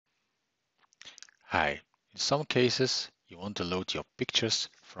Hi. In some cases, you want to load your pictures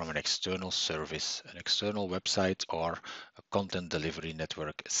from an external service, an external website, or a content delivery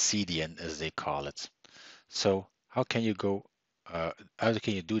network, CDN as they call it. So how can you do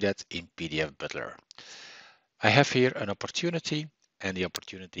that in PDF Butler? I have here an opportunity, and the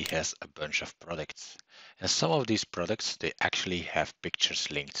opportunity has a bunch of products. And some of these products, they actually have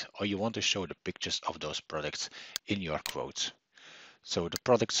pictures linked, or you want to show the pictures of those products in your quotes. So the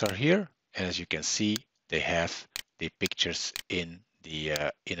products are here, and as you can see, they have the pictures in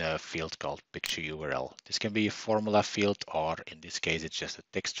a field called picture URL. This can be a formula field, or in this case, it's just a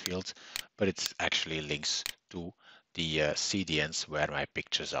text field, but it's actually links to the CDNs where my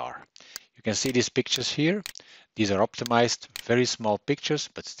pictures are. You can see these pictures here. These are optimized, very small pictures,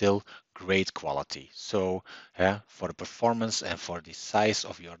 but still great quality. So for the performance and for the size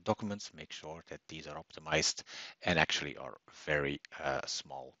of your documents, make sure that these are optimized and actually are very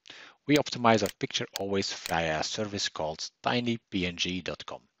small. We optimize our picture always via a service called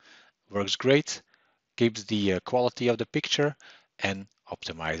tinypng.com. Works great, keeps the quality of the picture and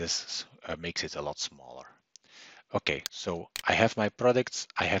optimizes, makes it a lot smaller. Okay, so I have my products,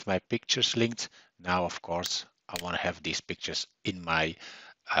 I have my pictures linked. Now, of course, I want to have these pictures in my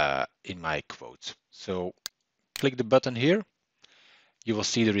quote. So click the button here. You will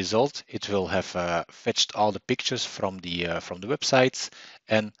see the result. It will have fetched all the pictures from the websites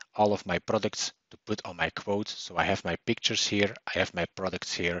and all of my products to put on my quote. So I have my pictures here, I have my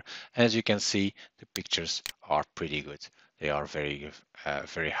products here, and as you can see, the pictures are pretty good. They are very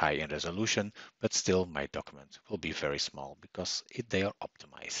high in resolution, but still my document will be very small because they are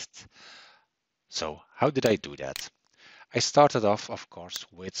optimized. So how did I do that? I started off, of course,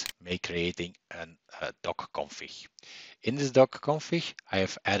 with creating a doc config. In this doc config, I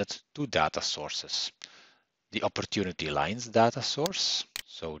have added two data sources. The opportunity lines data source.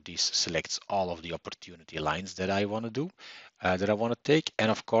 So this selects all of the opportunity lines that I want to do, that I want to take.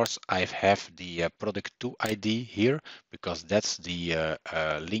 And of course, I have the product 2 ID here because that's the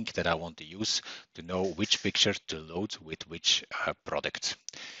link that I want to use to know which picture to load with which product.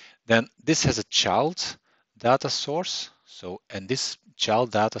 Then this has a child data source. So, and this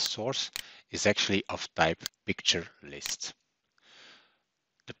child data source is actually of type picture list.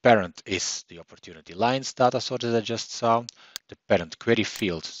 The parent is the opportunity lines data source that I just saw. The parent query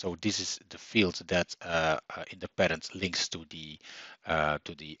field. So this is the field that in the parent links to the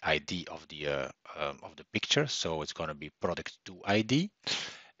ID of the picture. So it's going to be product 2 ID.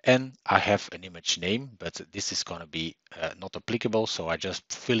 And I have an image name, but this is going to be not applicable. So I just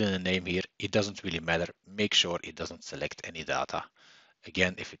fill in a name here. It doesn't really matter. Make sure it doesn't select any data.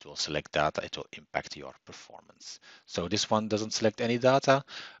 Again, if it will select data, it will impact your performance. So this one doesn't select any data,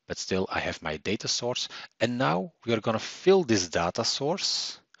 but still I have my data source. And now we are going to fill this data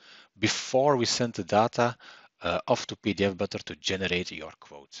source before we send the data off to PDF Butler to generate your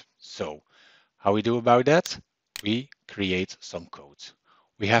quote. So how we do about that? We create some code.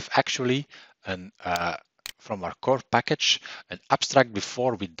 We have actually from our core package, an abstract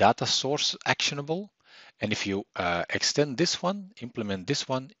before with data source actionable. And if you extend this one, implement this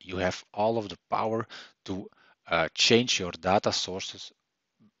one, you have all of the power to change your data sources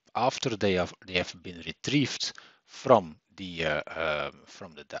after they have been retrieved from the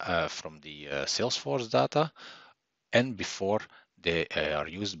Salesforce data and before they are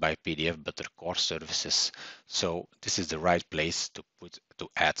used by PDF Butler core services. So this is the right place to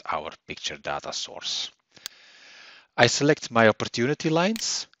add our picture data source. I select my opportunity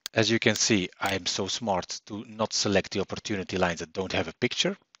lines. As you can see, I am so smart to not select the opportunity lines that don't have a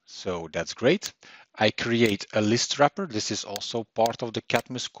picture. So that's great. I create a list wrapper. This is also part of the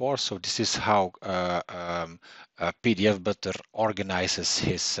Cadmus core. So this is how PDF Butler organizes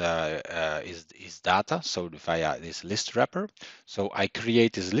his data. So via this list wrapper. So I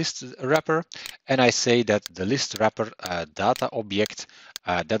create this list wrapper and I say that the list wrapper data object,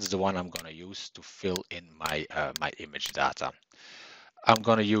 that's the one I'm going to use to fill in my image data. I'm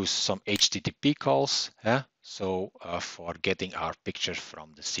going to use some HTTP calls, for getting our pictures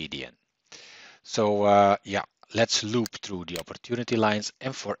from the CDN. So let's loop through the opportunity lines,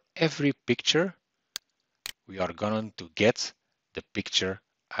 and for every picture, we are going to get the picture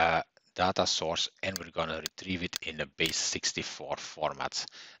data source, and we're going to retrieve it in a base64 format.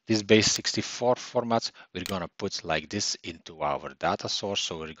 This base64 format, we're going to put like this into our data source.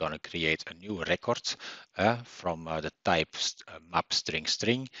 So we're going to create a new record from the type map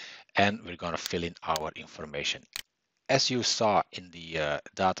string, and we're going to fill in our information. As you saw in the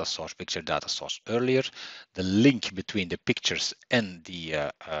data source, picture data source earlier, the link between the pictures and the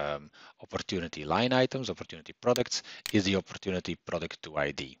opportunity line items, opportunity products, is the opportunity product 2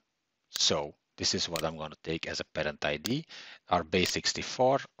 ID. So this is what I'm going to take as a parent ID, our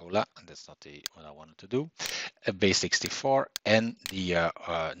base64, hola, that's not what I wanted to do, a base64, and the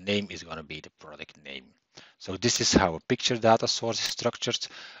name is going to be the product name. So this is how a picture data source is structured.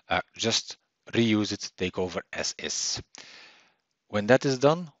 Just reuse it, take over as is. When that is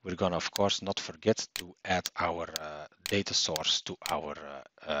done, we're going to, of course, not forget to add our data source to our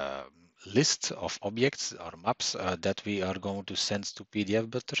list of objects or maps that we are going to send to PDF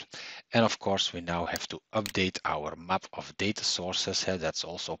Builder. And of course, we now have to update our map of data sources. That's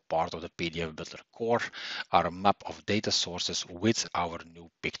also part of the PDF Builder core, our map of data sources with our new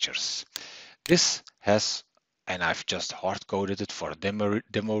pictures. This has, and I've just hard coded it for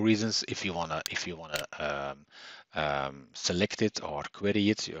demo reasons. If you wanna select it or query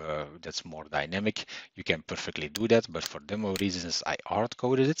it, that's more dynamic. You can perfectly do that, but for demo reasons, I hard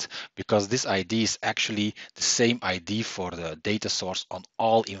coded it because this ID is actually the same ID for the data source on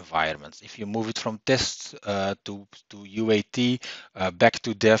all environments. If you move it from test to UAT, back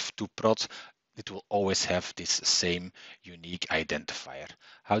to dev to prod, it will always have this same unique identifier.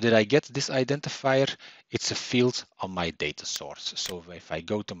 How did I get this identifier? It's a field on my data source. So if I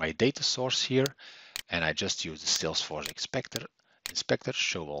go to my data source here and I just use the Salesforce inspector,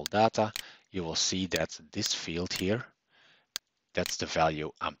 show all data, you will see that this field here, that's the value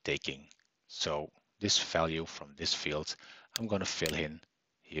I'm taking. So this value from this field, I'm going to fill in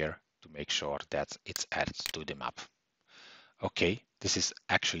here to make sure that it's added to the map. Okay, this is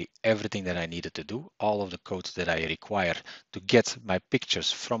actually everything that I needed to do, all of the code that I require to get my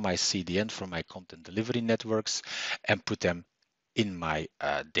pictures from my CDN, from my content delivery networks, and put them in my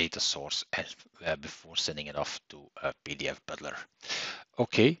data source before sending it off to PDF Butler.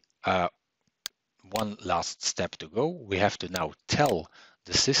 Okay, one last step to go. We have to now tell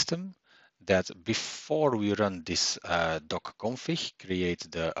the system that before we run this doc config, create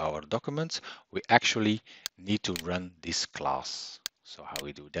our document, we actually need to run this class. So how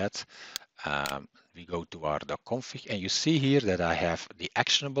we do that? We go to our doc config, and you see here that I have the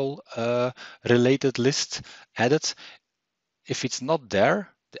actionable related list added. If it's not there,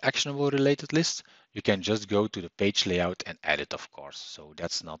 the actionable related list, you can just go to the page layout and add it, of course. So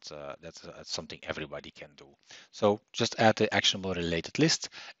that's not that's something everybody can do. So just add the actionable related list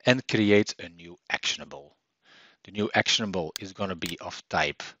and create a new actionable. The new actionable is going to be of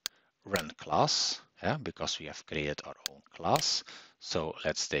type run class, because we have created our own class. So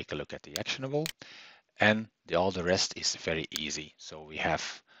let's take a look at the actionable, and all the rest is very easy. So we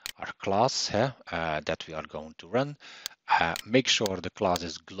have our class that we are going to run. Make sure the class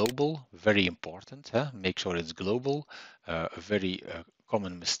is global, very important. Make sure it's global, a very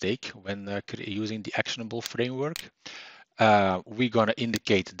common mistake when using the actionable framework. We're going to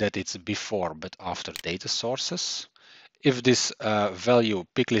indicate that it's before but after data sources. If this value,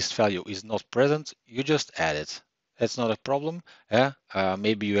 pick list value, is not present, you just add it. That's not a problem.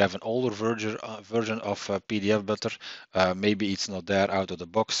 Maybe you have an older version of PDF Builder. Maybe it's not there out of the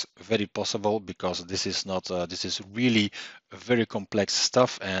box. Very possible, because this is not. This is really very complex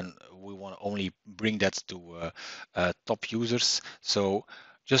stuff, and we want to only bring that to top users. So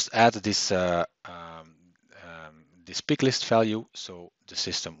just add this this pick list value so the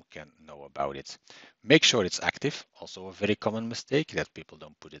system can know about it. Make sure it's active, also a very common mistake that people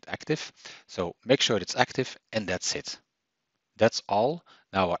don't put it active. So make sure it's active, and that's it. That's all.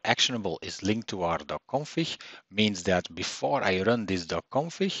 Now our actionable is linked to our .config, means that before I run this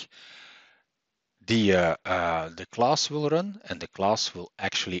 .config, the class will run, and the class will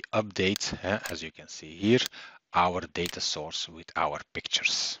actually update, as you can see here, our data source with our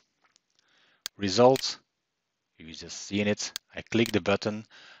pictures. Result, you just seen it. I click the button,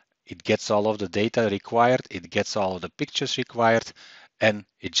 it gets all of the data required, it gets all of the pictures required, and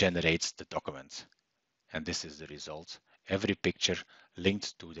it generates the document. And this is the result. Every picture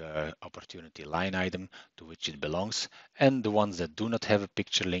linked to the opportunity line item to which it belongs, and the ones that do not have a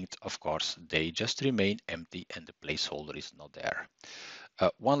picture linked, of course, they just remain empty and the placeholder is not there.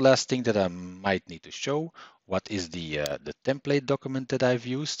 One last thing that I might need to show, what is the template document that I've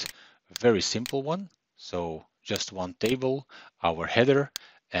used? A very simple one. So just one table, our header,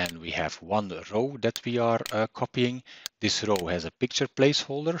 and we have one row that we are copying. This row has a picture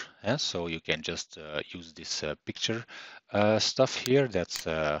placeholder, so you can just use this picture stuff here. That's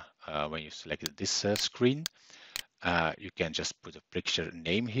when you select this screen, you can just put a picture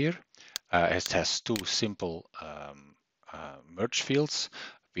name here. It has two simple merge fields,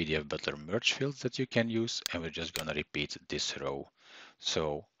 PDF Butler merge fields that you can use, and we're just going to repeat this row.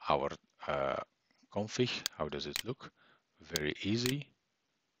 So our config, how does it look? Very easy.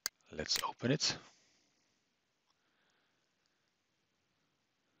 Let's open it.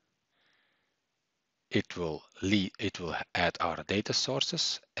 it will add our data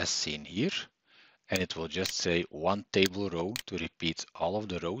sources as seen here, and it will just say one table row to repeat all of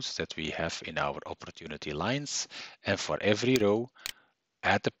the rows that we have in our opportunity lines. And for every row,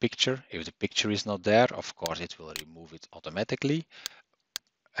 add a picture. If the picture is not there, of course, it will remove it automatically.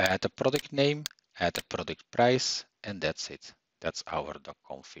 Add a product name, add a product price, and that's it. That's our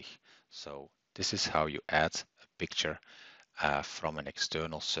 .config. So this is how you add a picture from an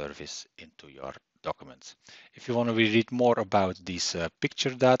external service into your documents. If you want to read more about these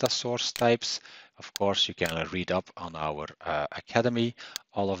picture data source types, of course, you can read up on our academy.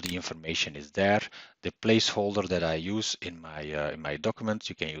 All of the information is there. The placeholder that I use in my documents,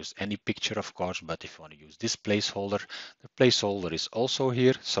 you can use any picture, of course, but if you want to use this placeholder, the placeholder is also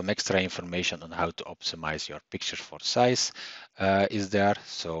here. Some extra information on how to optimize your picture for size is there.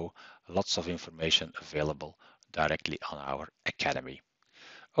 So lots of information available directly on our academy.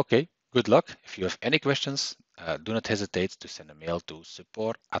 Okay, good luck. If you have any questions, do not hesitate to send a mail to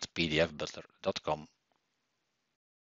support@pdfbutler.com.